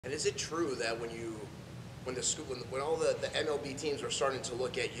And is it true that when all the MLB teams were starting to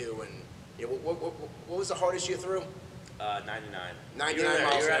look at you, and what was the hardest you threw? 99. 99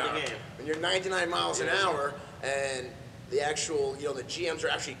 miles an at hour. the game. When you're 99 miles an hour, and the actual, the GMs are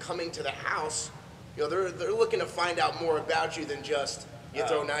actually coming to the house, they're looking to find out more about you than just you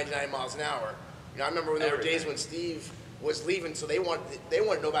throw 99 miles an hour. I remember when there were days when Steve was leaving, so they wanted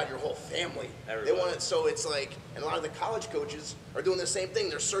to know about your whole family. Everybody. They wanted, so it's like, and a lot of the college coaches are doing the same thing.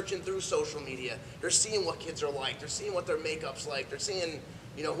 They're searching through social media. They're seeing what kids are like. They're seeing what their makeup's like. They're seeing,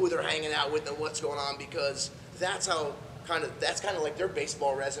 who they're hanging out with and what's going on, because that's kind of like their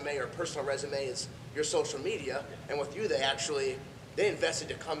baseball resume or personal resume is your social media. And with you, they invested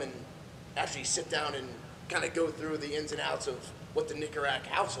to come and actually sit down and kind of go through the ins and outs of what the Nikorak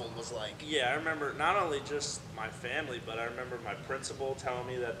household was like. Yeah, I remember not only just my family, but I remember my principal telling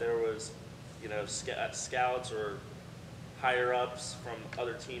me that there was, scouts or higher ups from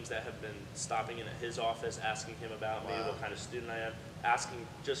other teams that have been stopping in at his office, asking him about me, what kind of student I am, asking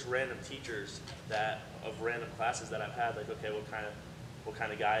just random teachers of random classes that I've had, like, okay, what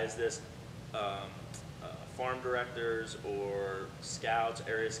kind of guy is this? Farm directors or scouts,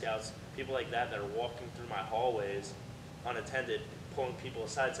 area scouts, people like that are walking through my hallways unattended, pulling people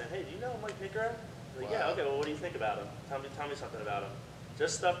aside saying, hey, do you know Mike Nikorak? Like, yeah, okay, well, what do you think about him? Tell me something about him.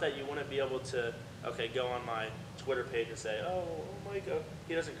 Just stuff that you wouldn't be able to, go on my Twitter page and say, oh Mike,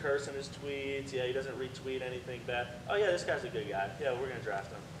 he doesn't curse in his tweets, yeah, he doesn't retweet anything bad. Oh yeah, this guy's a good guy. Yeah, we're gonna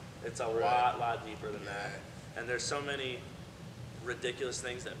draft him. It's a lot deeper than that. And there's so many ridiculous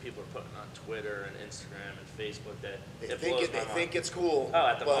things that people are putting on Twitter and Instagram and Facebook that they think it's cool. Oh,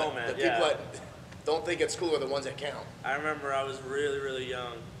 at the moment, the people that don't think it's cool are the ones that count. I remember I was really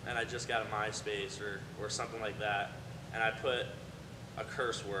young and I just got a MySpace or something like that, and I put a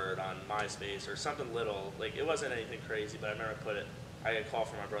curse word on MySpace or something little, like it wasn't anything crazy, but I remember I got a call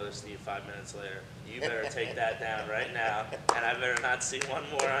from my brother Steve 5 minutes later. You better take that down right now, and I better not see one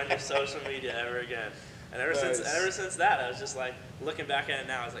more on your social media ever again. And ever since that, I was just like, looking back at it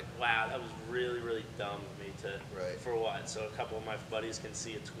now, I was like, wow, that was really dumb of me for what? So a couple of my buddies can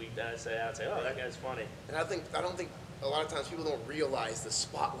see a tweet that I say out and say, oh, that guy's funny. And I don't think a lot of times people don't realize the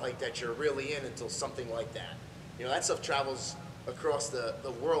spotlight that you're really in until something like that. That stuff travels across the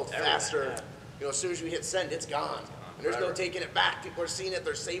world faster. Yeah. As soon as you hit send, it's gone. And there's no taking it back. People are seeing it,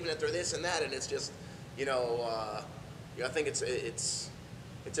 they're saving it, they're this and that, and it's just, I think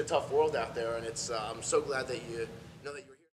it's a tough world out there, and I'm so glad that that you're